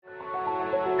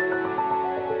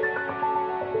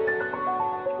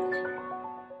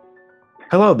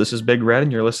Hello, this is Big Red, and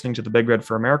you're listening to the Big Red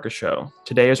for America show.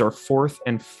 Today is our fourth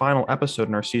and final episode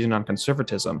in our season on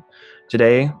conservatism.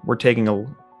 Today, we're taking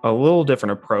a little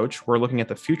different approach. We're looking at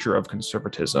the future of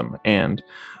conservatism, and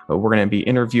we're going to be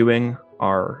interviewing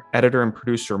our editor and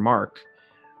producer, Mark.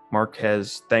 Mark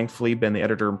has thankfully been the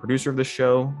editor and producer of the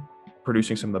show,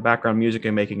 producing some of the background music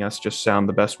and making us just sound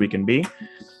the best we can be.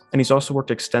 And he's also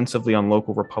worked extensively on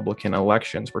local Republican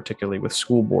elections, particularly with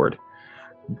school board,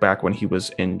 back when he was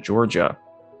in Georgia.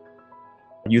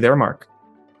 Are you there, Mark?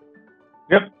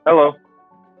 Yep. Hello.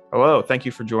 Hello. Thank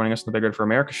you for joining us on the Big Red for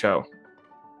America show.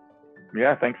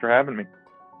 Yeah, thanks for having me.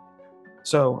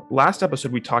 So last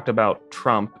episode, we talked about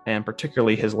Trump and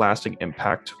particularly his lasting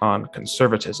impact on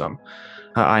conservatism.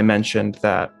 I mentioned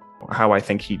that how I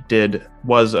think he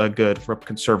was a good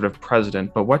conservative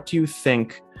president, but what do you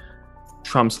think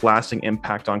Trump's lasting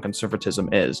impact on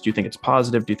conservatism is? Do you think it's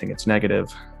positive? Do you think it's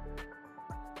negative?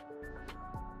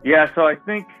 Yeah, so I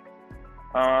think,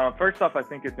 first off, I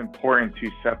think it's important to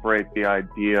separate the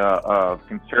idea of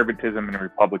conservatism and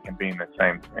Republican being the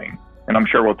same thing. And I'm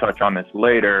sure we'll touch on this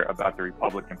later about the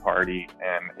Republican Party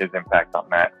and his impact on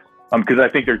that. Because I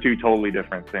think they're two totally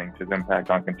different things, his impact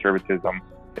on conservatism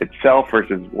itself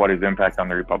versus what his impact on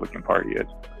the Republican Party is.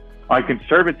 On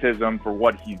conservatism, for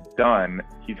what he's done,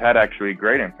 he's had actually a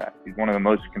great impact. He's one of the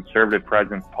most conservative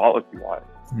presidents policy-wise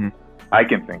I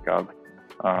can think of.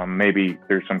 Maybe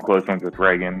there's some close ones with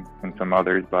Reagan and some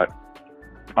others, but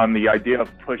on the idea of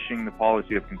pushing the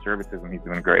policy of conservatism, he's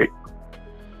doing great.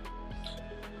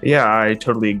 Yeah, I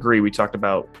totally agree. We talked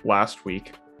about last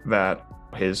week that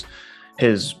his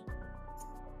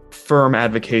firm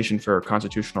advocacy for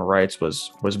constitutional rights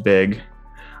was big.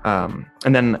 And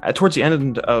then towards the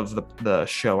end of the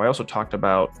show, I also talked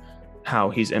about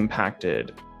how he's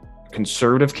impacted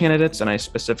conservative candidates, and I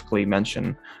specifically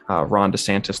mentioned Ron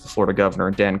DeSantis, the Florida governor,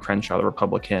 and Dan Crenshaw, the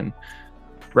Republican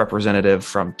representative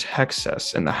from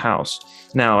Texas in the House.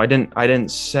 Now, I didn't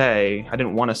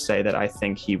want to say that I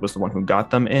think he was the one who got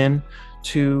them in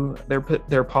to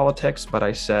their politics, but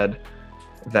I said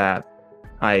that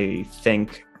I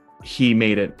think he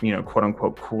made it, quote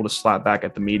unquote, cool to slap back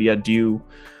at the media. Do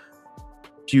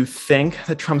you think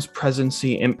that Trump's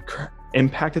presidency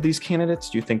impacted these candidates?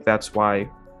 Do you think that's why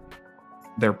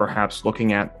they're perhaps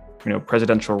looking at,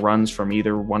 presidential runs from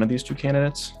either one of these two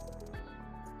candidates?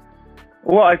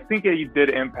 Well, I think he did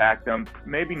impact them,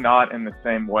 maybe not in the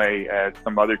same way as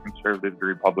some other conservative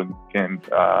Republicans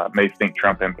may think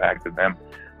Trump impacted them.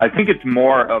 I think it's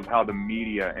more of how the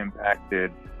media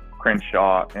impacted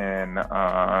Crenshaw and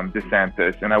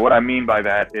DeSantis. And what I mean by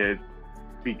that is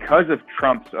because of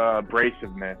Trump's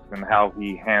abrasiveness and how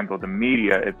he handled the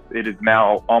media, it has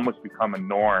now almost become a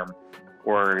norm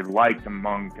or liked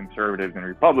among conservatives and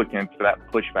Republicans for that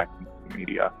pushback from the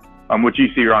media, which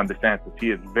you see Ron DeSantis. He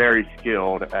is very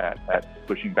skilled at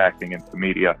pushing back against the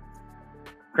media.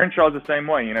 Crenshaw's the same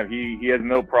way. He has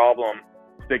no problem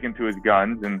sticking to his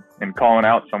guns and calling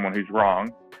out someone who's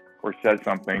wrong or says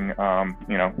something,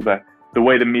 the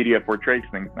way the media portrays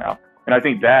things now. And I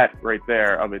think that right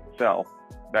there of itself,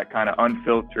 that kind of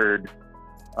unfiltered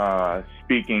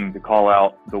speaking to call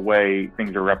out the way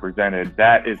things are represented,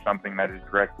 that is something that is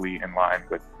directly in line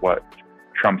with what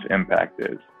Trump's impact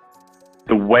is.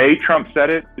 The way Trump said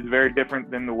it is very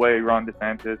different than the way Ron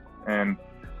DeSantis and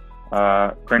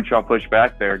Crenshaw pushed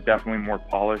back. They're definitely more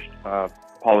polished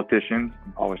politicians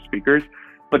and polished speakers.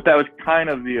 But that was kind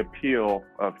of the appeal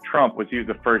of Trump, was he was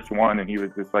the first one and he was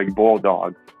this like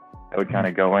bulldog that would kind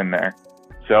of go in there.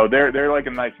 So they're like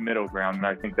a nice middle ground, and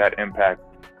I think that impact,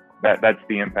 that's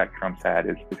the impact Trump's had,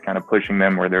 is kind of pushing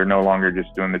them where they're no longer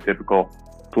just doing the typical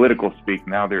political speak.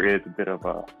 Now there is a bit of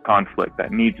a conflict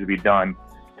that needs to be done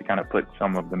to kind of put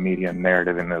some of the media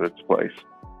narrative into its place.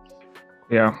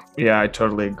 Yeah, I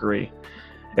totally agree.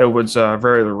 It was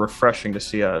very refreshing to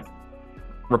see a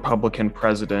Republican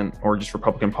president or just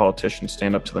Republican politicians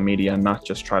stand up to the media and not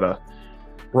just try to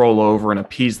roll over and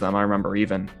appease them. I remember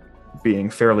even being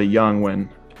fairly young when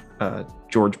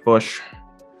George Bush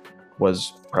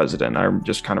was president. I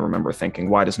just kind of remember thinking,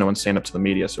 why does no one stand up to the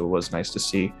media? So it was nice to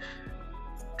see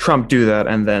Trump do that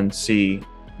and then see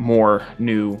more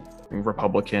new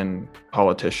Republican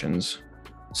politicians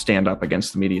stand up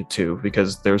against the media too,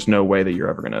 because there's no way that you're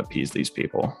ever going to appease these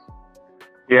people.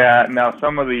 Yeah. Now,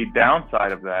 some of the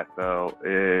downside of that, though,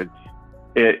 is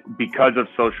because of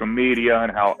social media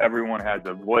and how everyone has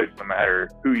a voice, no matter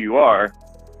who you are.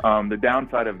 The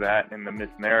downside of that and the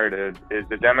misnarrative is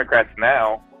the Democrats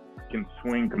now can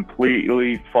swing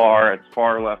completely as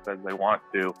far left as they want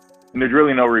to, and there's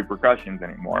really no repercussions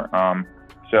anymore.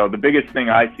 So the biggest thing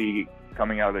I see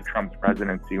coming out of the Trump's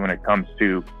presidency when it comes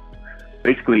to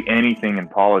basically anything in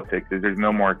politics is there's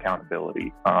no more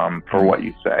accountability for what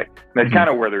you say. And that's kind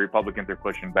of where the Republicans are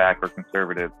pushing back, or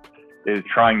conservatives, is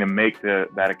trying to make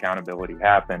that accountability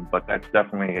happen. But that's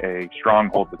definitely a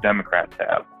stronghold the Democrats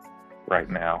have right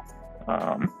now.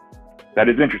 That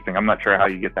is interesting. I'm not sure how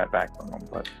you get that back from them,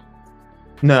 but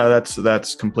no,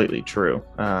 that's completely true.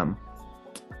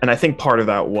 And I think part of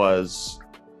that was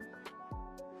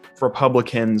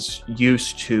Republicans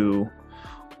used to,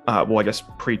 well, I guess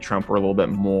pre-Trump were a little bit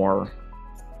more,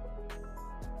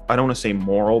 I don't want to say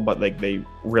moral, but like they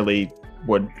really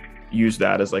would use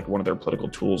that as like one of their political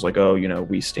tools. Like, oh,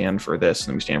 we stand for this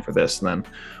and we stand for this. And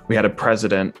then we had a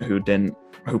president who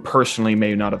personally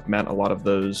may not have met a lot of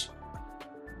those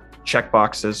check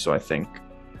boxes. So I think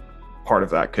part of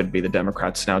that could be the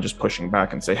Democrats now just pushing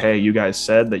back and say, hey, you guys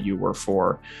said that you were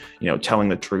for, telling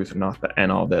the truth and not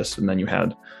and all this. And then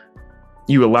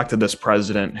you elected this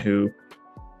president who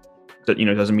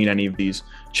doesn't meet any of these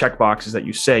check boxes that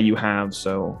you say you have.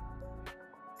 So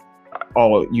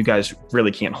you guys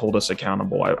really can't hold us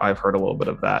accountable. I've heard a little bit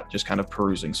of that, just kind of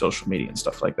perusing social media and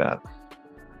stuff like that.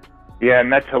 Yeah,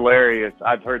 and that's hilarious.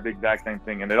 I've heard the exact same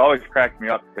thing, and it always cracks me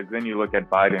up because then you look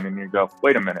at Biden and you go,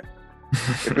 wait a minute.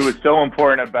 If it was so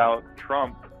important about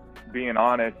Trump being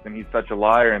honest and he's such a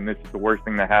liar and this is the worst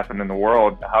thing that happened in the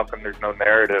world, how come there's no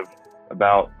narrative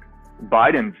about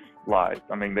Biden's lies?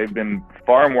 I mean, they've been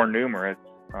far more numerous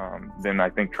than I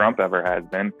think Trump ever has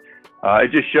been.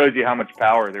 It just shows you how much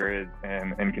power there is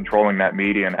in controlling that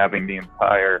media and having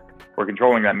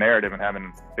controlling that narrative and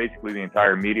having basically the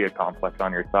entire media complex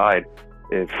on your side.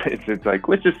 It's like,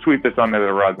 let's just sweep this under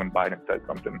the rug when Biden says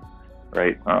something,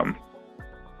 right?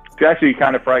 It's actually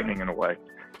kind of frightening in a way.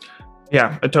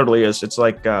 Yeah, it totally is. It's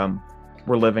like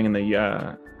we're living in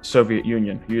the Soviet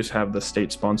Union. You just have the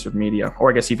state-sponsored media, or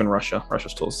I guess even Russia.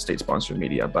 Russia's still state-sponsored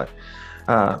media. But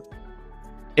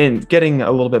in getting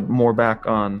a little bit more back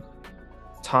on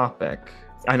topic,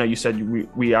 I know you said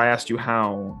I asked you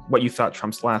what you thought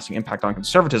Trump's lasting impact on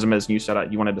conservatism is, and you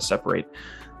said you wanted to separate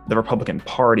the Republican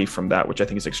Party from that, which I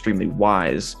think is extremely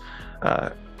wise.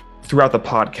 Throughout the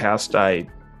podcast,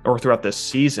 throughout this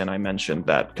season, I mentioned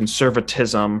that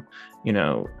conservatism,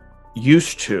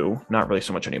 used to, not really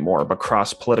so much anymore, but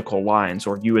cross political lines,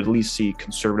 or you at least see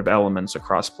conservative elements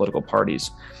across political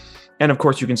parties. And of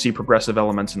course, you can see progressive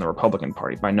elements in the Republican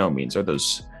Party. By no means are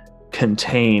those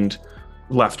contained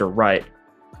left or right.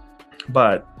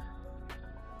 But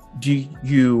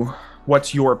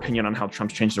what's your opinion on how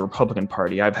Trump's changed the Republican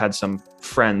Party? I've had some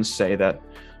friends say that,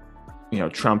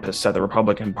 Trump has set the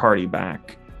Republican Party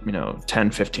back,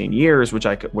 10, 15 years, which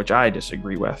I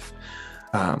disagree with.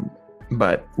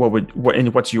 But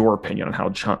what's your opinion on how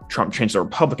Trump changed the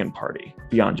Republican Party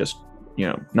beyond just,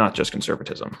 not just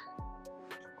conservatism?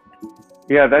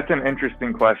 Yeah, that's an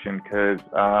interesting question because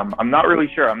I'm not really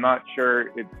sure. I'm not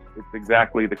sure it's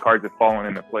exactly the cards have fallen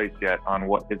into place yet on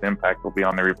what his impact will be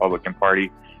on the Republican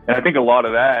Party. And I think a lot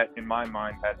of that, in my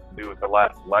mind, has to do with the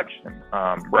last election,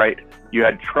 right? You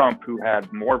had Trump, who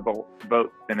had more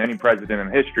votes than any president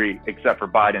in history, except for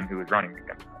Biden, who was running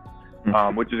against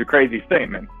him, which is a crazy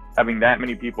statement. Having that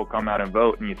many people come out and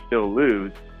vote and you still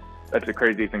lose, that's a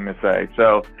crazy thing to say.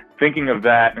 So thinking of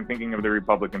that and thinking of the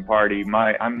Republican Party,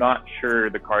 I'm not sure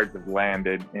the cards have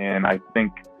landed. And I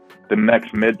think the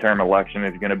next midterm election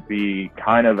is going to be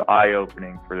kind of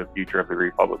eye-opening for the future of the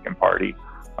Republican Party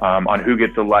on who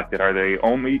gets elected. Are they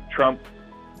only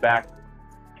Trump-backed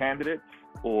candidates,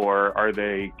 or are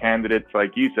they candidates,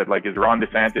 like you said, like is Ron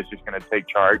DeSantis just going to take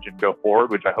charge and go forward,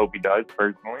 which I hope he does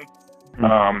personally?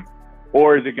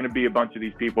 Or is it going to be a bunch of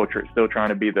these people still trying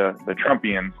to be the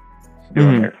Trumpians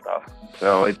doing their stuff?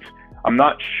 So I'm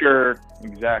not sure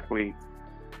exactly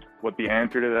what the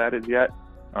answer to that is yet,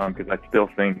 because I still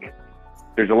think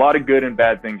there's a lot of good and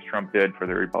bad things Trump did for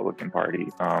the Republican Party.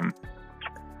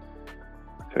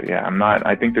 So yeah,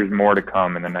 I think there's more to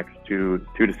come in the next 2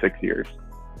 to 6 years.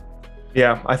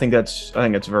 Yeah, I think it's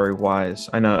very wise.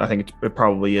 I think it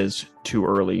probably is too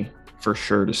early for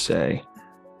sure to say.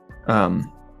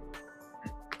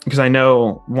 Because I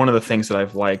know one of the things that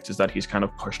I've liked is that he's kind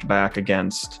of pushed back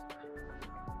against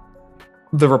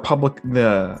the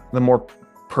more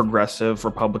progressive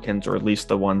Republicans, or at least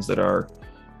the ones that are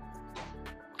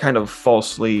kind of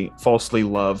falsely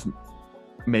love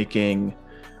making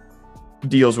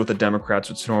deals with the Democrats,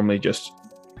 which normally just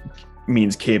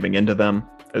means caving into them,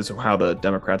 is how the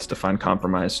Democrats define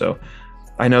compromise. So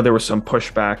I know there was some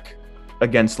pushback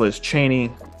against Liz Cheney,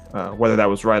 whether that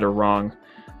was right or wrong,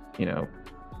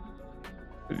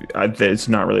 it's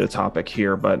not really the topic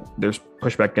here, but there's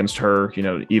pushback against her,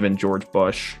 even George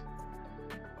Bush.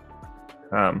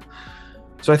 So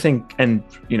I think, and,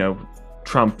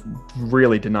 Trump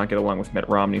really did not get along with Mitt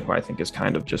Romney, who I think is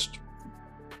kind of just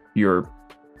your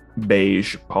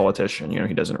beige politician.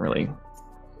 He doesn't really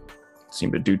seem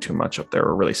to do too much up there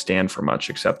or really stand for much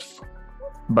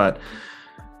but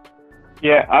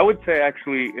yeah, I would say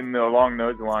actually along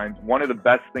those lines, one of the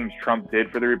best things Trump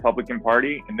did for the Republican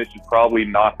Party, and this is probably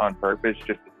not on purpose,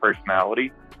 just his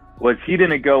personality, was he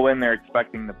didn't go in there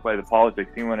expecting to play the politics.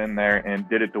 He went in there and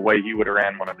did it the way he would have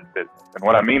ran one of his business. And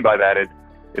what I mean by that is,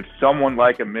 if someone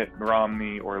like a Mitt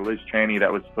Romney or Liz Cheney,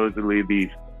 that was supposedly these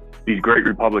great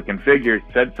Republican figures,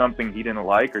 said something he didn't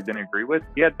like or didn't agree with,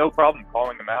 he had no problem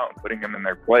calling them out and putting them in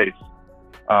their place,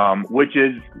 which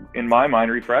is, in my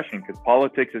mind, refreshing, because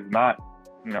politics is not,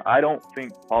 I don't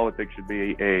think politics should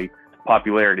be a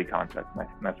popularity contest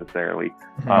necessarily,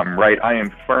 right? I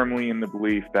am firmly in the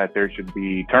belief that there should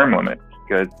be term limits,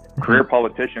 because career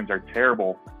politicians are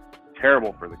terrible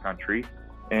for the country.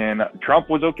 And Trump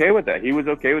was okay with that. He was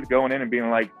okay with going in and being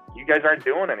like, you guys aren't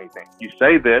doing anything. You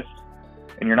say this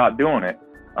and you're not doing it.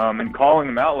 And calling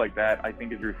them out like that, I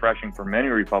think, is refreshing for many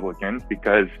Republicans,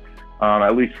 because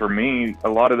at least for me, a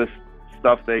lot of this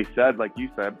stuff they said, like you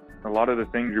said, a lot of the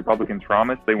things Republicans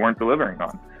promised, they weren't delivering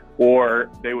on,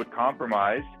 or they would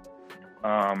compromise.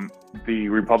 The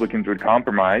Republicans would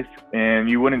compromise, and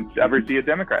you wouldn't ever see a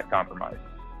Democrat compromise.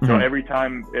 So every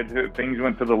time things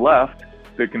went to the left,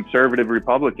 the conservative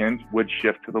Republicans would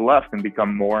shift to the left and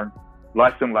become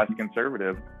less and less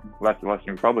conservative, less and less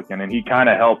Republican. And he kind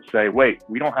of helped say, wait,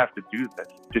 we don't have to do this.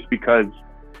 Just because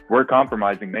we're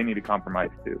compromising, they need to compromise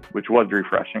too, which was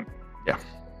refreshing.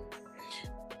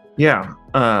 Yeah.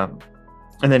 And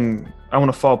then I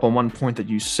want to follow up on one point that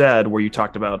you said, where you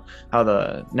talked about how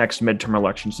the next midterm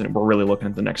elections, and we're really looking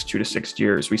at the next 2 to 6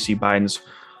 years, we see Biden's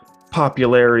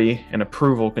popularity and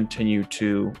approval continue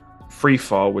to free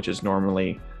fall, which is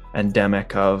normally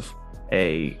endemic of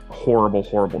a horrible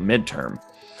midterm.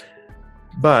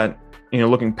 But,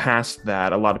 looking past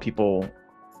that, a lot of people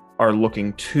are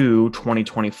looking to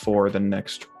 2024, the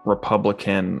next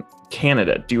Republican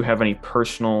candidate. Do you have any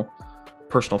personal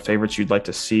favorites you'd like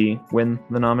to see win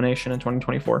the nomination in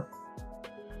 2024?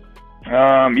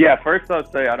 Yeah, first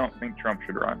I'll say I don't think Trump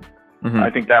should run. I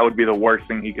think that would be the worst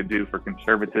thing he could do for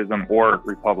conservatism or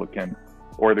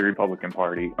the Republican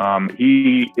Party.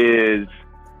 He's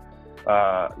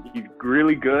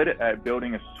really good at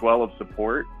building a swell of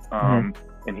support,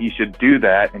 and he should do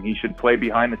that, and he should play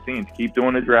behind the scenes, keep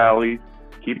doing his rallies,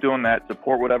 keep doing that,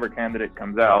 support whatever candidate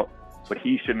comes out, but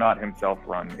he should not himself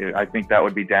run. I think that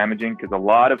would be damaging, because a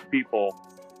lot of people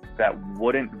that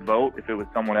wouldn't vote if it was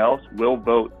someone else will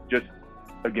vote just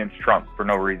against Trump for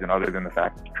no reason other than the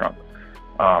fact it's Trump.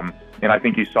 And I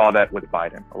think you saw that with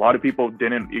Biden. A lot of people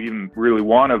didn't even really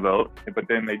want to vote, but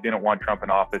then they didn't want Trump in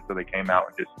office, so they came out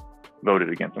and just voted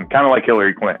against him. Kind of like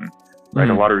Hillary Clinton, right?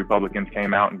 A lot of Republicans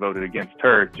came out and voted against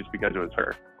her just because it was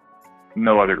her.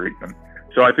 No other reason.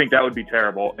 So I think that would be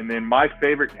terrible. And then my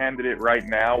favorite candidate right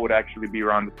now would actually be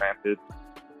Ron DeSantis,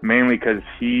 mainly because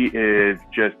he is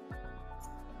just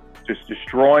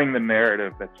destroying the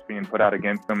narrative that's being put out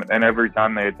against him. And every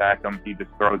time they attack him, he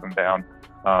just throws them down.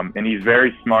 And he's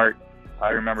very smart. I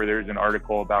remember there's an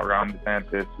article about Ron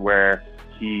DeSantis where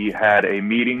he had a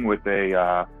meeting with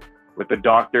a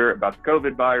doctor about the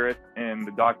COVID virus, and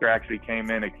the doctor actually came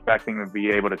in expecting to be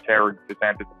able to tear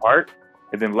DeSantis apart,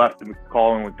 and then left the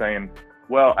call and was saying,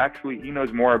 well, actually, he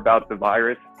knows more about the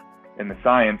virus and the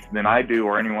science than I do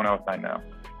or anyone else I know.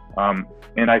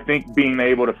 And I think being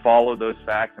able to follow those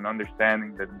facts and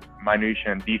understanding the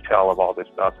minutiae and detail of all this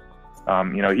stuff,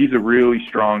 he's a really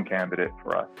strong candidate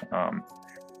for us.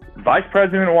 Vice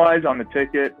president-wise on the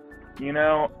ticket,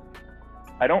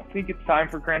 I don't think it's time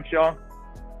for Crenshaw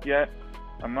yet.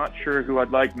 I'm not sure who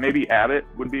I'd like. Maybe Abbott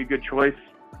would be a good choice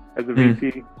as a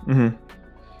VP.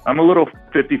 I'm a little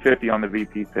 50-50 on the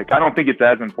VP pick. I don't think it's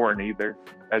as important either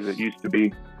as it used to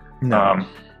be,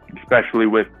 especially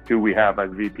with who we have as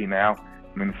VP now.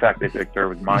 I mean, the fact they picked her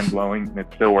was mind-blowing, and it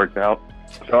still worked out.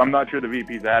 So I'm not sure the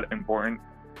VP is that important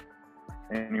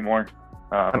anymore.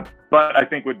 But I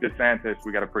think with DeSantis,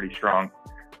 we got a pretty strong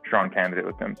candidate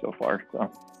with him so far.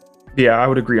 So. Yeah, I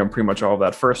would agree on pretty much all of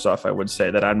that. First off, I would say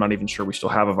that I'm not even sure we still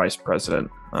have a vice president.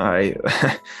 I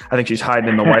think she's hiding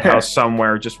in the White House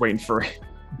somewhere, just waiting for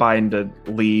Biden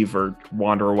to leave or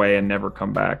wander away and never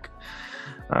come back.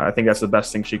 I think that's the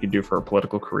best thing she could do for her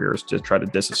political career, is to try to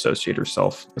disassociate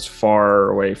herself as far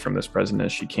away from this president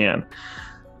as she can.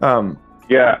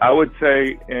 Yeah, I would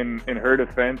say in her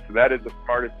defense, that is the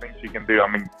smartest thing she can do.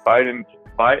 I mean,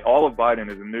 all of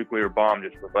Biden is a nuclear bomb,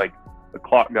 just with like the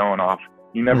clock going off.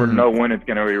 You never know when it's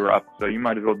going to erupt, so you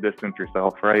might as well distance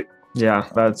yourself, right? Yeah,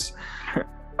 that's.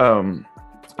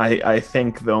 I I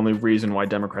think the only reason why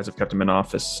Democrats have kept him in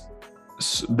office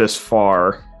this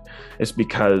far is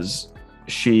because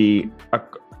she,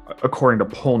 according to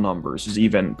poll numbers,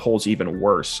 polls even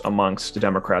worse amongst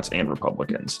Democrats and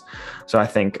Republicans. So I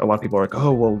think a lot of people are like,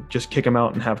 oh, well, just kick him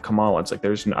out and have Kamala. It's like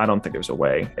I don't think there's a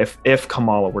way. If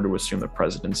Kamala were to assume the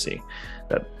presidency,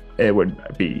 that it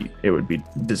would be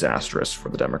disastrous for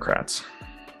the Democrats.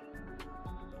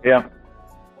 Yeah.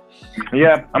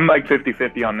 Yeah, I'm like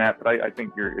 50-50 on that, but I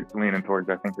think it's leaning towards,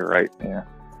 I think you're right. Yeah.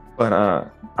 But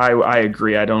I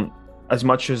agree. I don't, as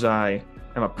much as I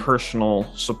am a personal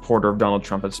supporter of Donald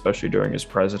Trump, especially during his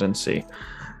presidency,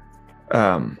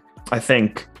 I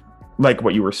think, like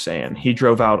what you were saying,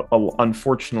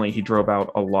 unfortunately, he drove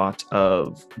out a lot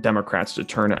of Democrats to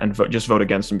turn and vote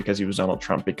against him because he was Donald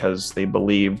Trump, because they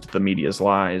believed the media's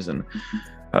lies. And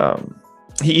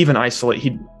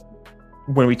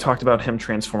when we talked about him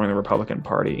transforming the Republican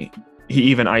Party, he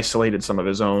even isolated some of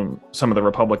the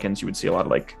Republicans. You would see a lot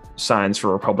of like signs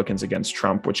for Republicans against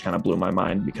Trump, which kind of blew my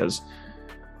mind, because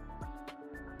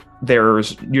you're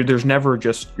never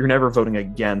voting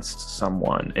against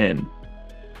someone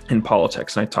in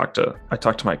politics. And I talked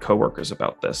to my coworkers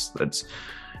about this.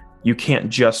 You can't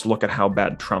just look at how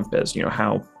bad Trump is,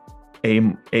 how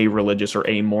a religious or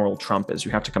amoral Trump is.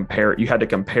 You had to compare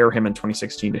him in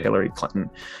 2016 to Hillary Clinton.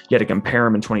 You had to compare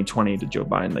him in 2020 to Joe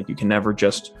Biden. Like, you can never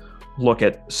just look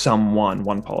at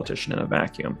one politician in a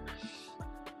vacuum.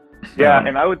 Yeah,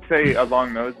 and I would say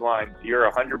along those lines,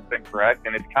 you're 100% correct,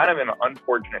 and it's kind of an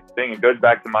unfortunate thing. It goes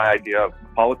back to my idea of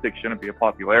politics shouldn't be a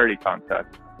popularity contest,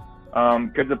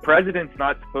 because the president's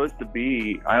not supposed to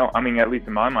be, at least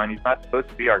in my mind, he's not supposed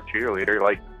to be our cheerleader.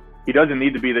 Like, he doesn't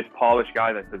need to be this polished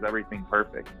guy that says everything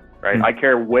perfect, right? Mm-hmm. I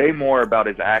care way more about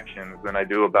his actions than I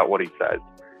do about what he says.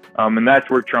 And that's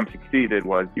where Trump succeeded,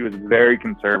 was he was very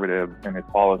conservative in his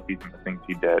policies and the things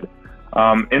he did.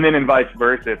 And then in vice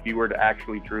versa, if you were to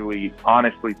actually, truly,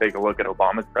 honestly take a look at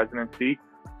Obama's presidency,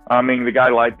 the guy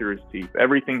lied through his teeth.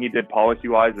 Everything he did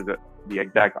policy-wise is the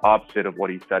exact opposite of what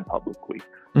he said publicly,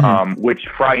 which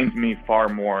frightens me far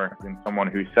more than someone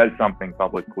who says something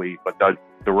publicly but does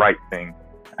the right thing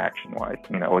action-wise.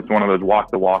 It's one of those walk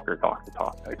the walk or talk the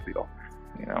talk type deal.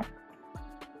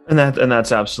 And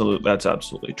that's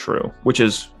absolutely true. Which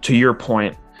is, to your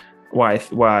point,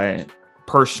 why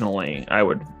personally I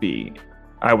would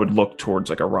look towards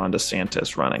like a Ron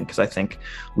DeSantis running, because I think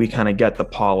we kind of get the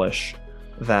polish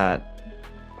that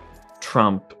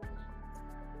Trump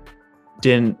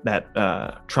didn't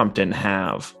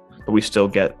have, but we still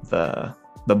get the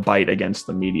bite against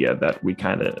the media that we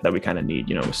kind of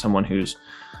need. Someone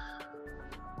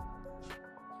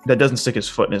that doesn't stick his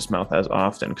foot in his mouth as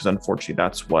often, because unfortunately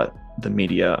that's what the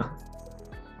media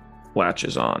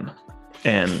latches on.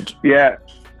 And yeah,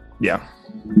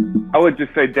 I would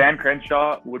just say Dan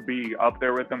Crenshaw would be up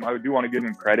there with him. I do want to give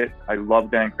him credit. I love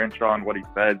Dan Crenshaw and what he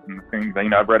says and the things.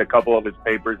 I've read a couple of his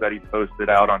papers that he's posted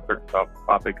out on certain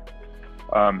topics.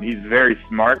 He's very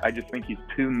smart. I just think he's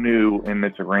too new in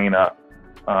this arena.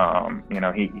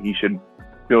 He should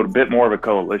build a bit more of a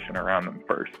coalition around him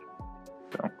first.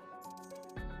 So.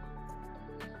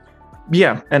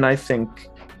 Yeah, and I think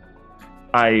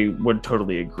I would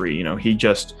totally agree. He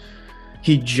just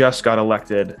got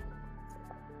elected.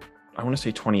 I want to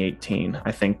say 2018,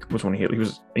 I think, was when he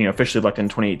was officially elected in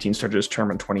 2018, started his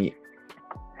term in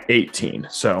 2018.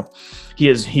 So he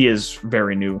is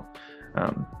very new.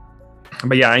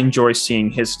 But yeah, I enjoy seeing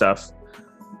his stuff.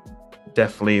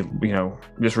 Definitely,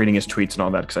 just reading his tweets and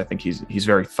all that, because I think he's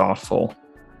very thoughtful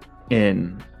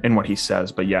in what he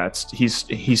says. But yeah,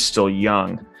 he's still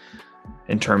young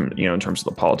in terms of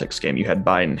the politics game. You had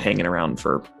Biden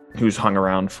who's hung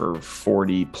around for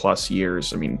 40 plus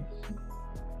years.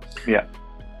 Yeah.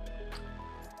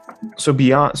 So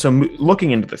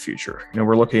looking into the future,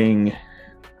 we're looking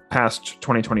past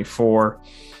 2024,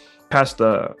 past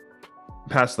the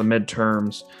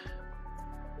midterms.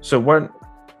 So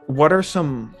what are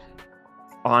some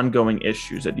ongoing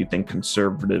issues that you think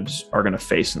conservatives are going to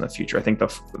face in the future? I think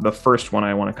the first one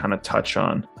I want to kind of touch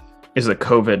on is the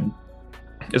COVID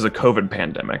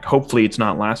pandemic. Hopefully it's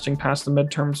not lasting past the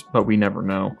midterms, but we never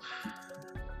know.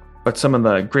 But some of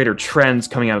the greater trends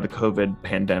coming out of the COVID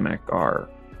pandemic are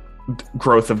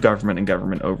growth of government and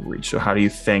government overreach. So how do you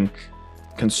think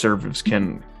conservatives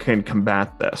can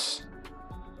combat this?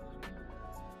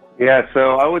 Yeah,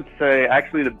 so I would say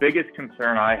actually the biggest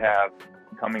concern I have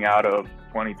coming out of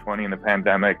 2020 and the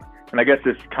pandemic, and I guess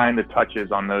this kind of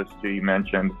touches on those two you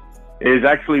mentioned, is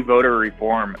actually voter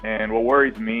reform. And what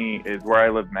worries me is where I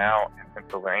live now in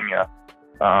Pennsylvania,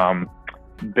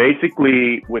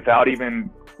 basically without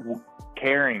even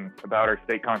caring about our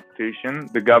state constitution,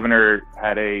 the governor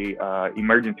had a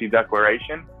emergency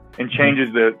declaration and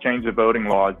changed the voting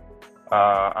laws.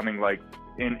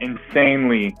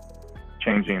 Insanely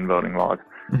changing voting laws,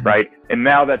 right? And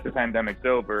now that the pandemic's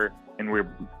over and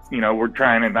we're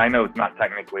trying, and I know it's not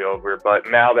technically over, but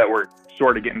now that we're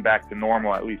sort of getting back to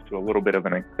normal, at least to a little bit of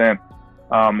an extent,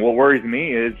 what worries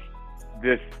me is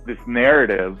this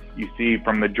narrative you see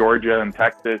from the Georgia and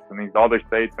Texas and these other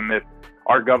states, and this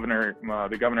our governor,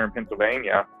 the governor in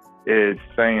Pennsylvania, is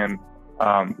saying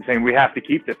we have to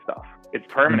keep this stuff. It's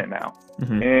permanent now.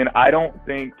 And I don't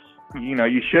think,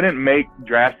 you shouldn't make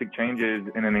drastic changes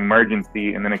in an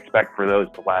emergency and then expect for those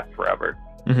to last forever.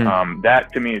 That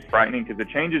to me is frightening, because the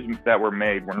changes that were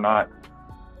made were not,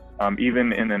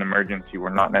 even in an emergency, were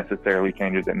not necessarily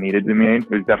changes that needed to be made.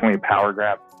 It was definitely a power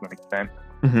grab to an extent.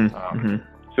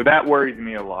 So that worries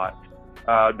me a lot.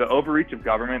 The overreach of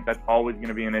government, that's always going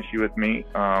to be an issue with me.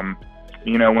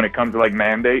 When it comes to like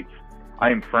mandates, I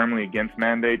am firmly against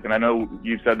mandates. And I know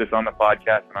you've said this on the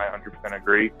podcast, and I 100%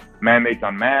 agree. Mandates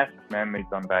on masks,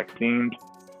 mandates on vaccines.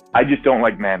 I just don't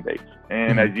like mandates.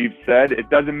 And as you've said, it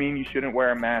doesn't mean you shouldn't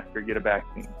wear a mask or get a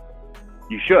vaccine.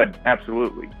 You should,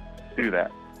 absolutely, do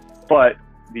that. But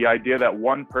the idea that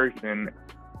one person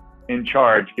in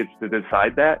charge gets to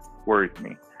decide that worries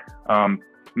me.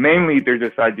 Mainly, there's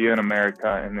this idea in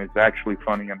America, and it's actually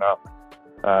funny enough,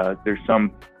 there's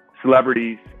some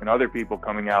celebrities and other people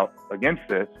coming out against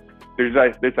this. There's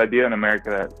this idea in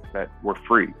America that we're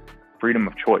free, freedom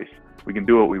of choice. We can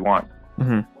do what we want.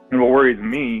 And what worries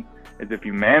me is if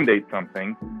you mandate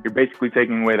something, you're basically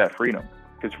taking away that freedom.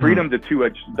 Because freedom's a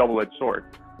double-edged sword.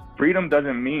 Freedom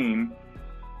doesn't mean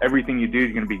everything you do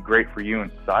is going to be great for you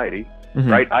in society,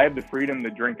 right? I have the freedom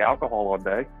to drink alcohol all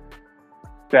day.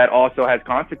 That also has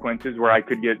consequences where I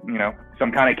could get,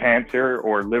 some kind of cancer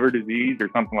or liver disease or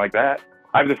something like that.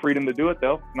 I have the freedom to do it,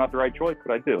 though. It's not the right choice,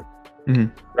 but I do.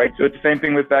 Right? So it's the same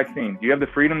thing with vaccines. You have the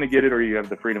freedom to get it, or you have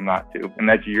the freedom not to, and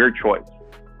that's your choice.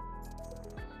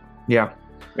 Yeah.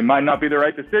 It might not be the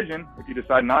right decision if you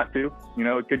decide not to.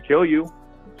 It could kill you.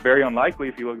 It's very unlikely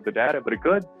if you look at the data, but it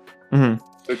could. So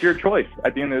it's your choice.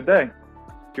 At the end of the day,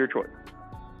 it's your choice.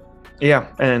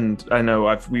 Yeah, and I know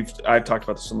I've talked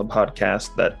about this on the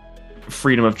podcast, that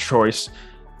freedom of choice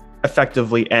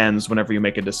effectively ends whenever you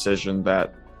make a decision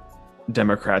that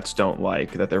Democrats don't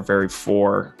like, that they're very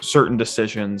for certain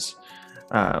decisions,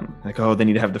 they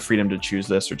need to have the freedom to choose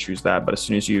this or choose that. But as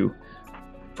soon as you,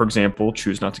 for example,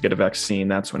 choose not to get a vaccine,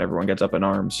 that's when everyone gets up in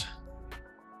arms.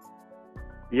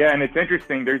 Yeah, and it's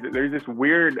interesting. There's this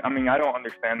weird, I don't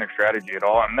understand their strategy at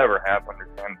all. I never have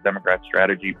understand Democrats'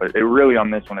 strategy, but it really,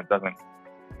 on this one,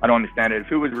 I don't understand it.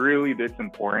 If it was really this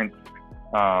important,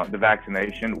 the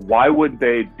vaccination, why would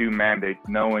they do mandates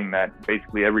knowing that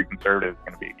basically every conservative is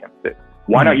going to be against it?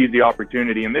 Why not use the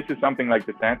opportunity? And this is something like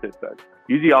DeSantis says,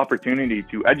 use the opportunity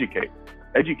to educate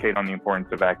on the importance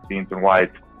of vaccines and why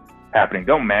it's happening.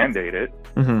 Don't mandate it.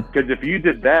 Because if you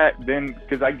did that, then,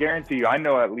 because I guarantee you, I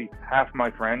know at least half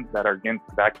my friends that are against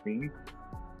vaccines.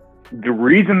 The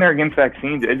reason they're against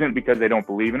vaccines isn't because they don't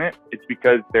believe in it. It's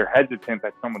because they're hesitant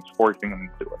that someone's forcing them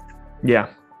to do it. Yeah.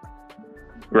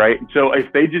 Right? So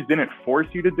if they just didn't force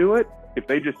you to do it, if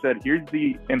they just said, here's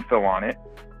the info on it,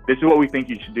 this is what we think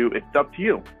you should do, it's up to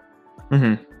you.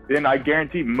 Then I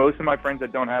guarantee most of my friends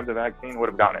that don't have the vaccine would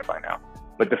have gotten it by now.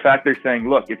 But the fact they're saying,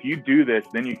 look, if you do this,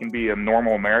 then you can be a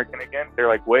normal American again. They're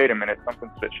like, wait a minute,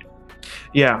 something's fishy.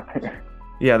 Yeah.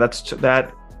 Yeah,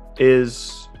 that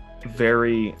is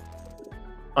very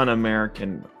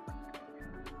un-American,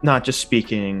 not just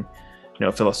speaking,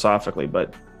 philosophically,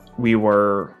 but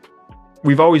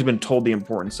we've always been told the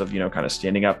importance of, kind of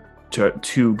standing up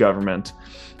to government.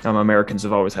 Americans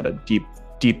have always had a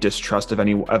deep distrust of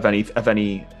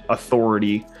any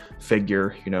authority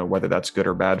figure, whether that's good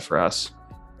or bad for us.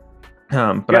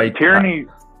 Tyranny's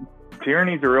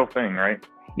a real thing, right?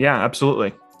 Yeah,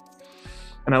 absolutely.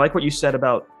 And I like what you said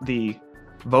about the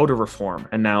voter reform,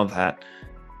 and now that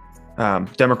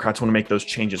Democrats want to make those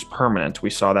changes permanent. We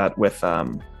saw that with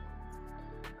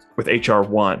HR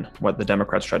 1, what the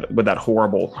Democrats tried to, with that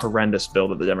horrendous bill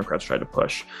that the Democrats tried to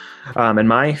push. And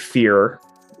my fear,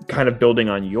 kind of building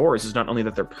on yours, is not only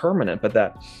that they're permanent, but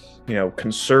that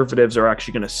conservatives are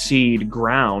actually going to cede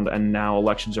ground, and now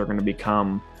elections are going to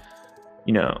become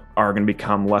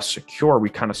less secure. We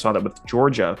kind of saw that with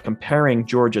Georgia, comparing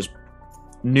Georgia's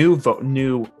new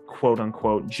quote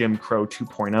unquote Jim Crow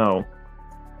 2.0,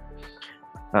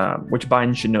 which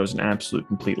Biden should know is an absolute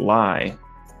complete lie.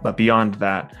 But beyond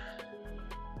that,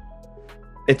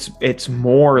 it's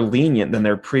more lenient than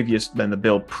the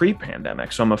bill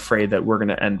pre-pandemic. So I'm afraid that we're going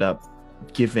to end up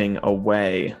giving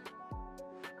away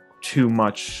too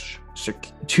much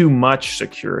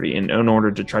security in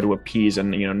order to try to appease,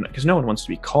 and because no one wants to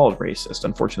be called racist.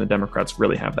 Unfortunately, the Democrats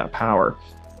really have that power.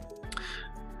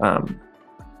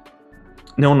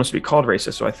 No one wants to be called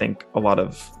racist, so I think a lot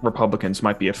of Republicans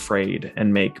might be afraid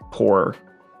and make poor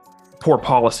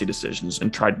policy decisions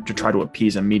and try to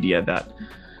appease a media that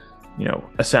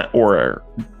or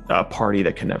a party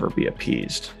that can never be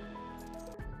appeased.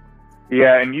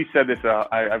 Yeah, and you said this,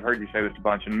 I've heard you say this a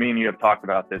bunch, and me and you have talked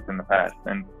about this in the past,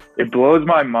 and it blows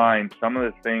my mind some of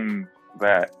the things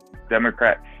that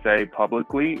Democrats say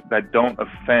publicly that don't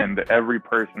offend every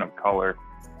person of color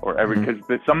or because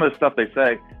some of the stuff they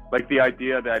say, like the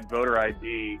idea that voter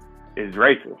ID is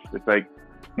racist. It's like,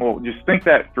 well, just think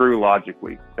that through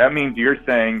logically. That means you're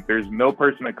saying there's no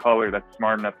person of color that's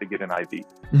smart enough to get an ID.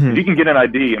 You can get an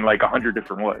ID in like 100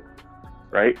 different ways,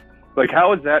 right? Like,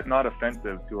 how is that not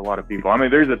offensive to a lot of people? I mean,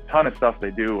 there's a ton of stuff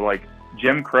they do, like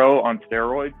Jim Crow on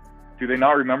steroids. Do they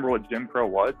not remember what Jim Crow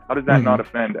was? How does that not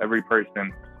offend every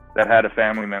person that had a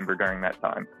family member during that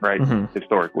time, right?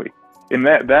 Historically. And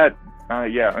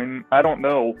yeah, I mean, I don't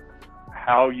know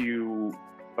how you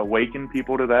awaken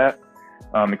people to that,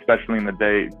 especially in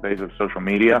the days of social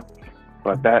media,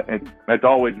 but that's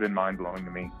always been mind-blowing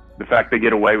to me. The fact they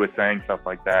get away with saying stuff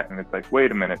like that, and it's like,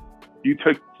 wait a minute, you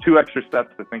took 2 extra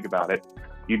steps to think about it,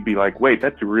 you'd be like, wait,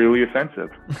 that's really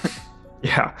offensive.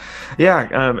 Yeah.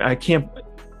 I can't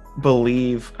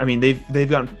believe, I mean, they've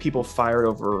gotten people fired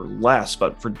over less,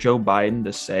 but for Joe Biden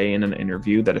to say in an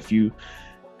interview that if you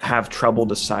have trouble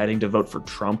deciding to vote for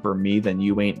Trump or me, then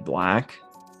you ain't black.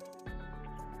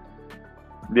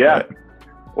 Yeah.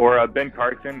 Or Ben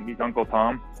Carson, he's Uncle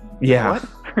Tom. Yeah.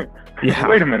 What? Yeah.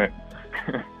 Wait a minute.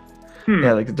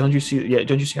 Yeah, like don't you see how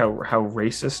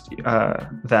racist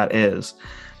that is?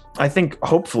 I think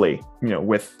hopefully,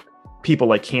 with people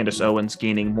like Candace Owens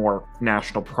gaining more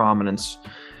national prominence,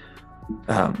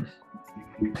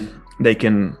 they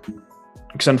can,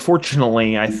 because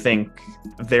unfortunately I think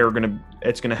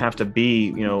it's gonna have to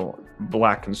be,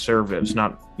 black conservatives,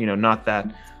 not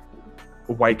that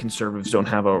white conservatives don't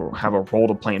have a role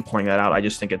to play in pointing that out. I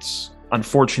just think it's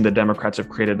unfortunate the Democrats have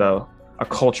created a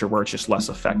culture where it's just less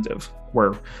effective,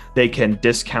 where they can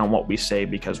discount what we say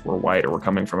because we're white or we're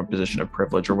coming from a position of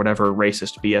privilege or whatever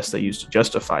racist BS they use to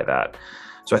justify that.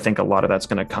 So I think a lot of that's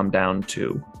going to come down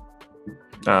to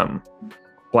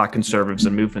black conservatives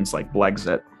and movements like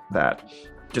Brexit that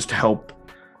just help,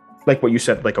 like what you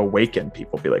said, like awaken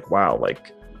people, be like, wow,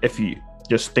 like if you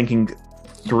just thinking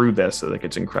through this, like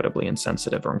it's incredibly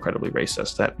insensitive or incredibly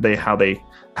racist that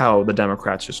how the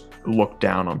Democrats just look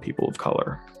down on people of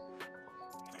color.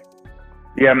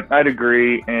 Yeah, I'd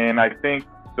agree. And I think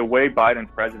the way Biden's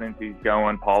presidency is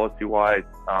going policy-wise,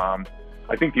 I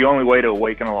think the only way to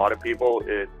awaken a lot of people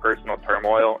is personal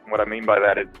turmoil. And what I mean by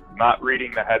that is not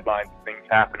reading the headlines of things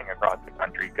happening across the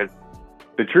country. Because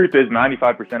the truth is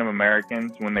 95% of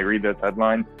Americans, when they read those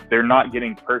headlines, they're not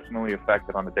getting personally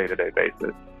affected on a day-to-day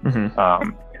basis,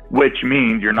 which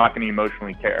means you're not going to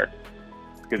emotionally care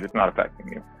because it's not affecting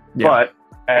you. Yeah. But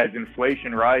as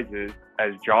inflation rises,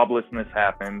 as joblessness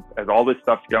happens, as all this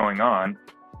stuff's going on,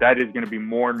 that is going to be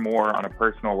more and more on a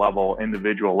personal level,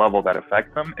 individual level that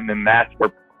affects them. And then that's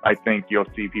where I think you'll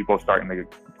see people starting to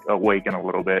awaken a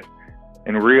little bit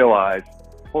and realize,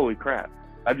 holy crap,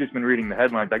 I've just been reading the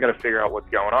headlines. I got to figure out what's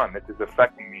going on. This is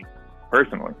affecting me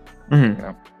personally.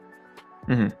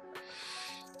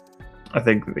 I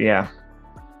think, yeah,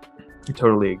 I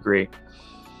totally agree.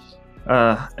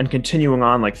 And continuing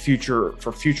on, like future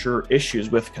issues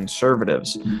with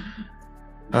conservatives,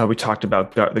 we talked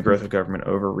about the growth of government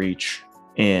overreach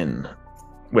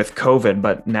with COVID,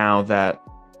 but now that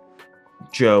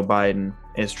Joe Biden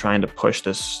is trying to push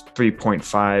this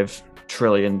 $3.5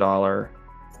 trillion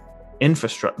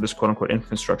this quote unquote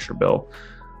infrastructure bill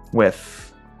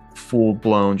with full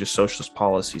blown just socialist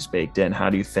policies baked in,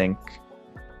 how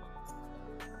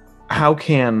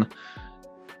can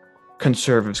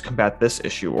conservatives combat this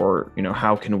issue, or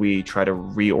how can we try to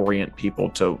reorient people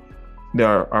to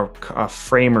a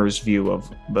framer's view of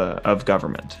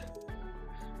government?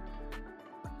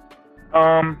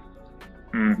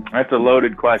 That's a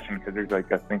loaded question because there's I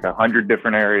think 100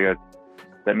 different areas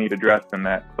that need addressed in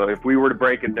that. So if we were to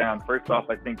break it down, first off,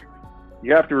 I think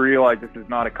you have to realize this is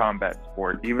not a combat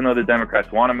sport. Even though the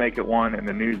Democrats want to make it one, and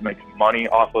the news makes money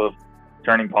off of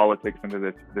turning politics into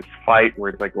this fight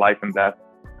where it's like life and death,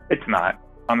 it's not.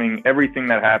 I mean, everything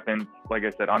that happens, like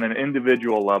I said, on an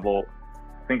individual level,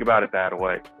 think about it that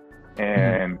way.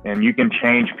 And you can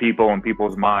change people and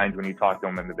people's minds when you talk to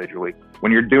them individually.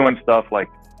 When you're doing stuff like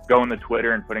going to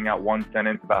Twitter and putting out one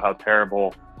sentence about how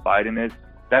terrible Biden is,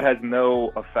 that has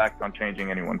no effect on changing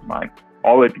anyone's mind.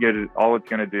 all it's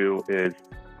going to do is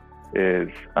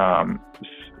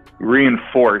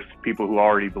reinforce people who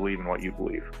already believe in what you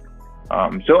believe.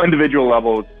 So individual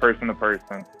levels, person to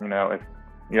person, if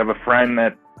you have a friend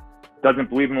that doesn't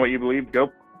believe in what you believe,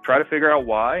 go try to figure out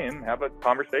why and have a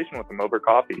conversation with them over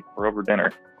coffee or over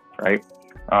dinner, right?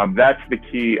 That's the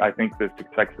key, I think, the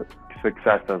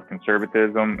success of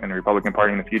conservatism and the Republican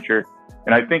Party in the future.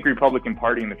 And I think Republican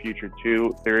Party in the future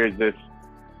too, there's going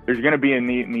to be a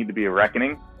need to be a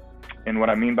reckoning. And what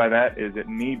I mean by that is it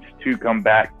needs to come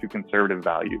back to conservative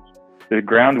values. The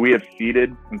ground we have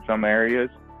ceded in some areas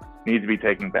needs to be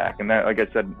taken back. And that, like I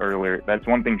said earlier, that's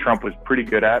one thing Trump was pretty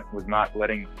good at, was not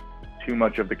letting too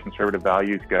much of the conservative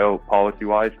values go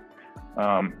policy-wise.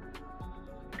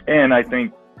 And I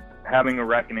think having a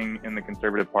reckoning in the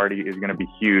Conservative Party is going to be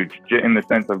huge in the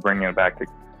sense of bringing it back to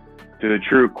the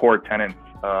true core tenets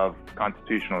of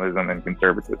constitutionalism and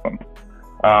conservatism.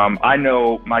 I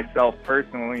know myself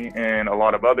personally and a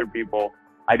lot of other people,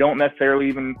 I don't necessarily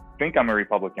even think I'm a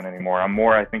Republican anymore. I'm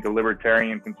more, I think, a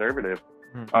libertarian conservative.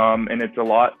 And it's a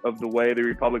lot of the way the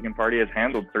Republican Party has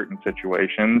handled certain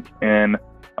situations. And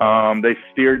they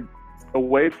steered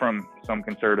away from some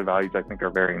conservative values I think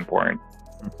are very important.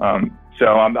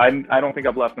 So I don't think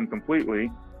I've left them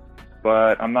completely,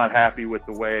 but I'm not happy with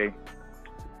the way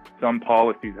some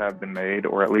policies have been made,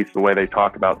 or at least the way they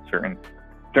talk about certain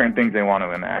things they want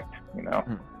to enact,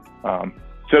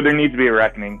 So there needs to be a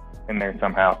reckoning in there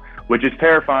somehow, which is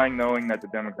terrifying, knowing that the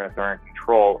Democrats are in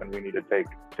control and we need to take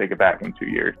it back in 2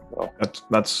 years. So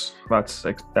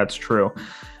that's true.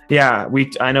 Yeah,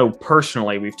 I know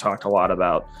personally we've talked a lot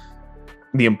about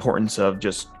the importance of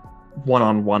just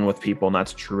one-on-one with people, and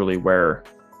that's truly where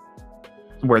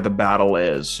the battle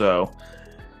is. So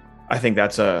I think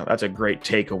that's a great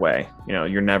takeaway.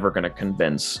 You're never going to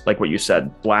convince, like what you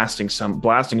said, blasting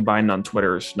Biden on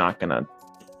Twitter is not going to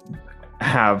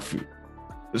have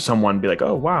someone be like,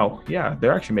 oh wow, yeah,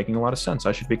 they're actually making a lot of sense,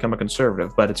 I should become a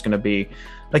conservative. But it's going to be,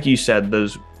 like you said,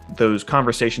 those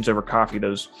conversations over coffee,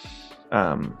 those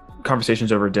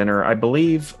conversations over dinner. I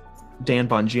believe Dan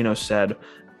Bongino said,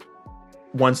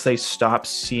 once they stop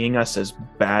seeing us as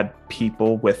bad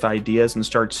people with ideas and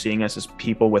start seeing us as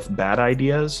people with bad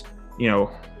ideas,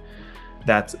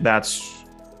 that's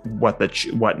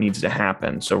what needs to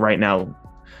happen. So right now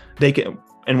they can,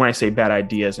 and when I say bad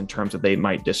ideas, in terms of they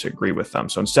might disagree with them.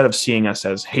 So instead of seeing us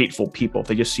as hateful people, if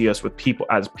they just see us with people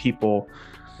as people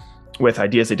with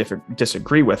ideas they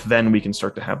disagree with, then we can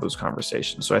start to have those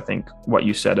conversations. So I think what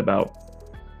you said about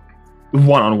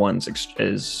one-on-ones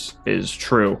is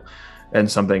true, and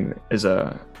something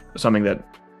that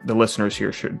the listeners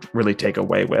here should really take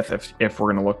away with if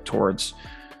we're going to look towards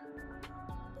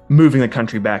moving the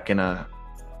country back in a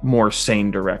more sane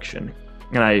direction.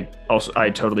 And I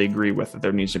totally agree with that.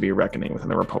 There needs to be a reckoning within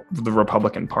the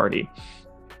Republican Party.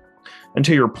 And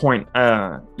to your point,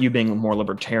 you being more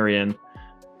libertarian,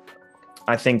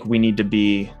 I think we need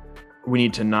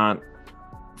to not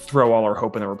throw all our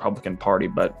hope in the Republican Party,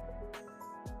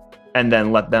 and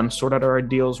then let them sort out our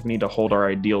ideals. We need to hold our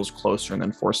ideals closer and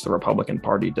then force the Republican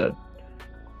Party to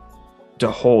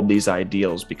hold these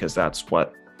ideals, because that's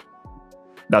what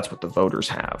the voters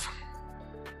have.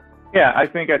 Yeah, I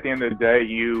think at the end of the day,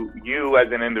 you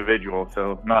as an individual,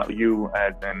 so not you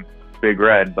as in Big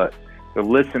Red, but the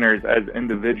listeners as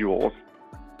individuals,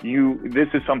 this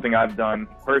is something I've done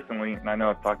personally, and I know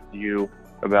I've talked to you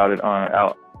about it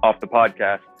off the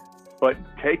podcast, but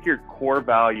take your core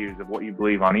values of what you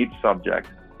believe on each subject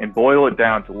and boil it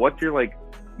down to what's your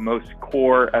most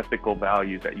core ethical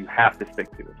values that you have to stick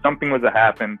to. If something was to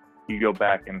happen, you go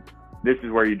back and this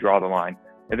is where you draw the line.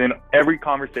 And then every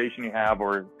conversation you have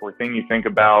or thing you think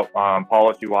about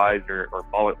policy-wise or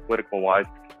political-wise,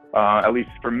 at least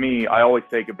for me, I always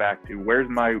take it back to where's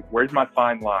my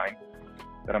fine line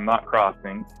that I'm not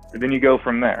crossing. And then you go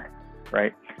from there,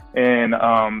 right?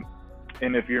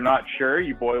 And if you're not sure,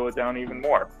 you boil it down even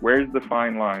more. Where's the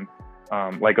fine line?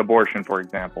 Like abortion, for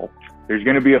example. There's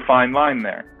going to be a fine line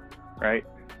there, right?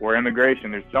 Or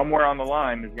immigration. There's somewhere on the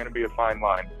line, there's going to be a fine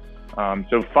line.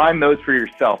 So find those for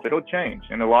yourself. It'll change.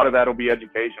 And a lot of that will be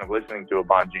education of listening to a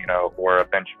Bongino or a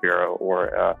Ben Shapiro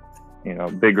or,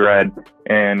 Big Red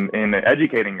and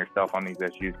educating yourself on these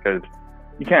issues, because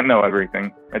you can't know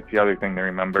everything. That's the other thing to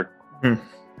remember. You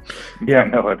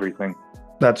can't know everything.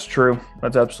 That's true.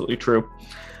 That's absolutely true.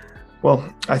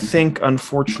 Well, I think,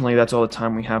 unfortunately, that's all the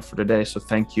time we have for today. So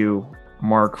thank you,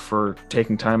 Mark, for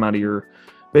taking time out of your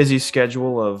busy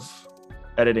schedule of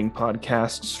editing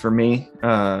podcasts for me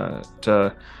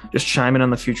to just chime in on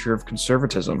the future of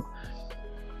conservatism.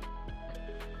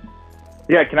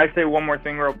 Yeah, can I say one more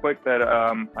thing real quick that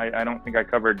I don't think I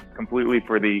covered completely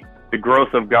for the the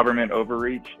growth of government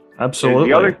overreach. Absolutely.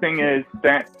 The other thing is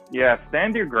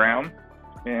stand your ground.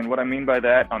 And what I mean by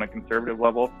that on a conservative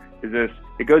level is this: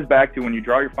 it goes back to when you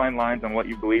draw your fine lines on what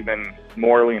you believe in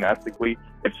morally and ethically.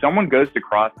 If someone goes to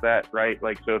cross that, right?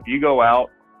 Like, so if you go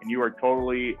out and you are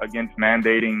totally against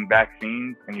mandating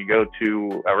vaccines and you go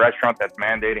to a restaurant that's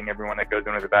mandating everyone that goes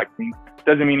into the vaccine,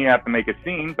 doesn't mean you have to make a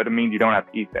scene, but it means you don't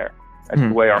have to eat there. That's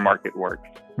the way our market works.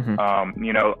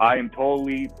 I am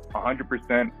totally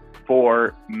 100%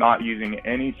 for not using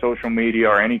any social media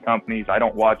or any companies. I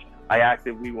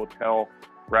actively will tell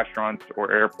restaurants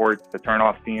or airports to turn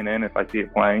off CNN if I see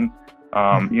it playing.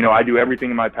 I do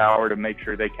everything in my power to make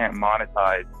sure they can't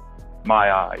monetize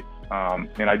my eyes.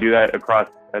 And I do that across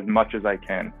as much as I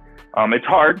can. It's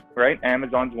hard, right?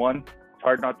 Amazon's one. It's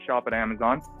hard not to shop at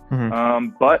Amazon.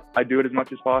 But I do it as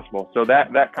much as possible. So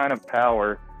that kind of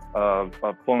power of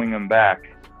pulling them back,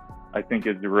 I think,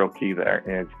 is the real key there,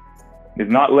 is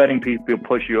not letting people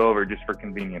push you over just for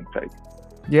convenience sake.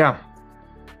 Yeah,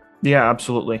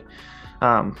 absolutely.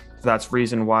 That's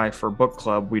reason why for book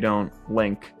club, we don't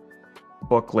link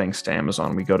book links to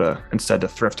Amazon. We go instead to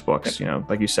thrift books,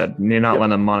 like you said, you're not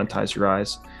letting them monetize your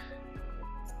eyes.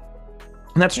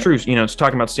 And that's true. It's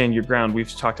talking about standing your ground.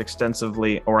 We've talked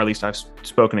extensively, or at least I've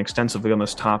spoken extensively on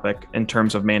this topic in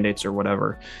terms of mandates or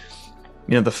whatever.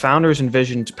 The founders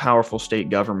envisioned powerful state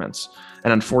governments,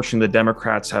 and unfortunately the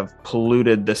Democrats have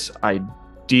polluted this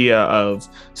idea of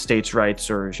states' rights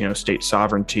or state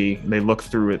sovereignty. They look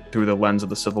through it through the lens of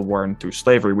the Civil War and through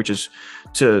slavery, which is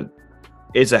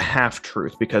a half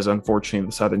truth, because unfortunately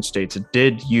the southern states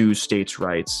did use states'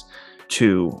 rights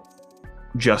to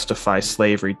justify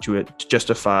slavery, to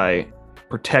justify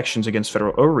protections against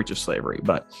federal overreach of slavery,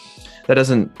 but that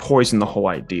doesn't poison the whole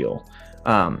ideal.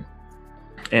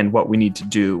 And what we need to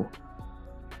do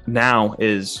now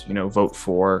is, vote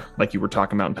for, like you were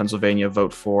talking about in Pennsylvania,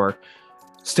 vote for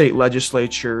state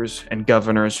legislatures and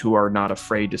governors who are not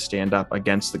afraid to stand up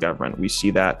against the government. We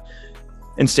see that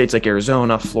in states like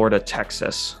Arizona, Florida,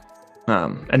 Texas,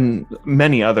 and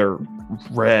many other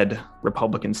red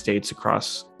Republican states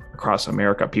across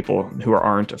America, people who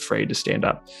aren't afraid to stand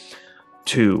up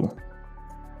to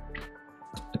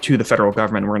the federal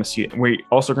government. We're going to see it. We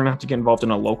also going to have to get involved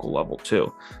in a local level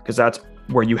too, because that's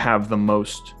where you have the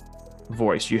most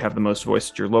voice. You have the most voice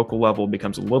at your local level.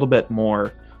 Becomes a little bit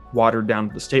more watered down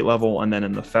to the state level, and then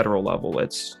in the federal level,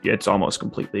 it's almost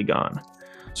completely gone.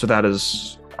 So that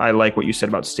is, I like what you said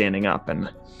about standing up, and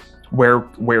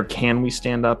where can we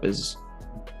stand up is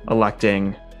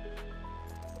electing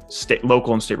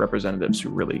local and state representatives who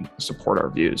really support our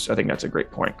views. I think that's a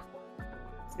great point.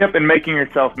 Yep, and making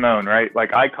yourself known, right?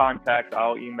 Like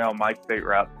I'll email my state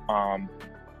rep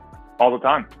all the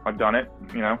time. I've done it,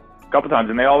 a couple times,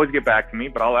 and they always get back to me,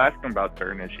 but I'll ask them about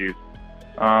certain issues.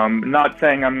 Not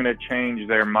saying I'm going to change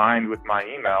their mind with my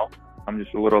email. I'm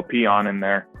just a little peon in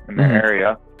their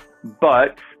area,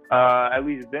 but at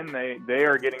least then they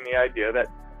are getting the idea that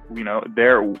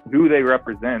they're who they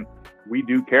represent. We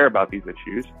do care about these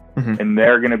issues, and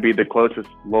they're going to be the closest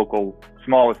local,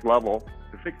 smallest level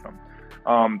to fix them.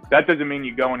 That doesn't mean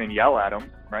you go in and yell at them,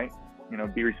 right?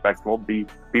 Be respectful, be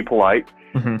polite.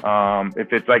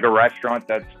 If it's like a restaurant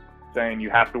that's saying you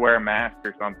have to wear a mask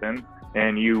or something,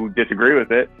 and you disagree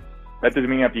with it, that doesn't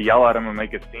mean you have to yell at them and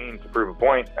make a scene to prove a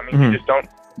point. I mean, you just don't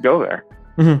go there.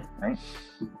 Right?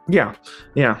 Yeah,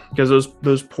 because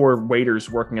those poor waiters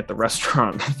working at the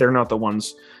restaurant, they're not the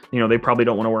ones, they probably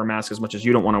don't want to wear a mask as much as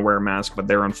you don't want to wear a mask, but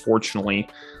they're unfortunately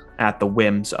at the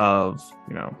whims of,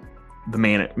 the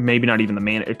man, maybe not even the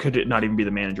man, it could not even be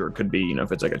the manager. It could be,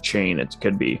 if it's like a chain, it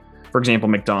could be, for example,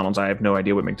 McDonald's. I have no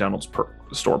idea what McDonald's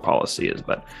store policy is,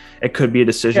 but it could be a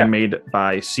decision made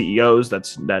by CEOs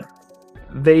that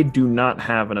they do not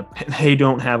have they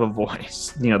don't have a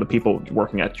voice, the people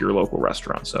working at your local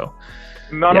restaurant. So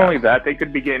not only that, they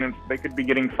could be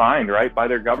getting fined, right, by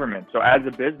their government. So as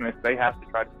a business, they have to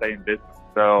try to stay in business.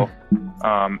 So,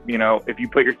 if you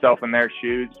put yourself in their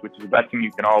shoes, which is the best thing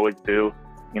you can always do,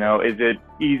 is it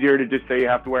easier to just say you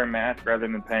have to wear a mask rather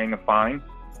than paying a fine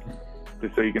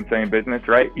just so you can stay in business,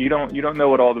 right? You don't know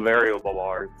what all the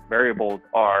variables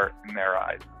are in their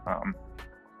eyes.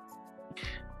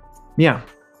 Yeah.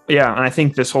 And I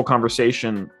think this whole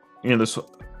conversation, this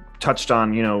touched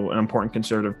on, an important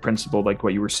conservative principle, like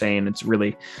what you were saying. It's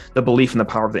really the belief in the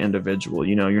power of the individual.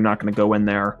 You're not going to go in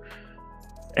there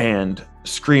and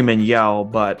scream and yell,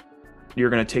 but you're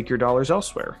going to take your dollars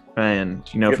elsewhere. And,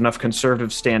 if enough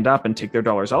conservatives stand up and take their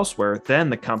dollars elsewhere, then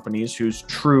the companies whose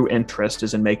true interest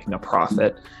is in making a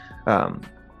profit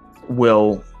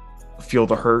will feel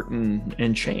the hurt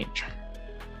and change.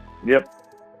 Yep.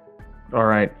 All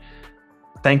right.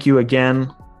 Thank you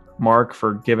again. Mark,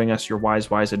 for giving us your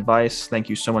wise advice. Thank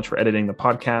you so much for editing the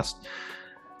podcast.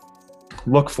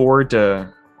 Look forward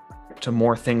to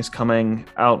more things coming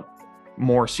out,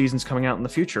 more seasons coming out in the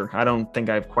future. I don't think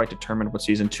I've quite determined what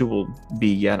season 2 will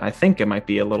be yet. I think it might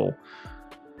be on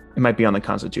the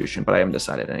Constitution, but I haven't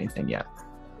decided anything yet.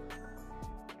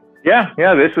 Yeah,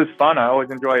 this was fun. I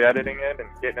always enjoy editing it and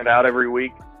getting it out every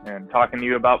week and talking to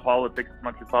you about politics as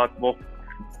much as possible.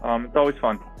 It's always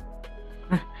fun.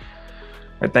 All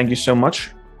right, thank you so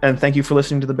much. And thank you for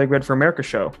listening to the Big Red for America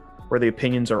show, where the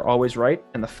opinions are always right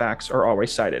and the facts are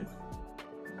always cited.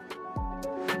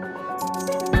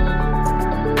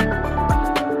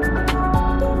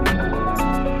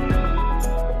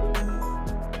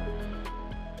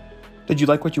 Did you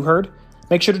like what you heard?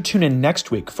 Make sure to tune in next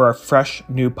week for our fresh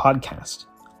new podcast.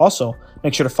 Also,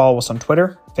 make sure to follow us on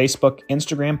Twitter, Facebook,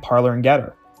 Instagram, Parler, and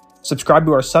Getter. Subscribe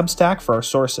to our Substack for our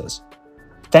sources.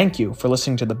 Thank you for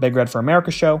listening to the Big Red for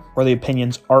America show, where the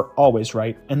opinions are always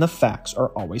right and the facts are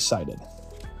always cited.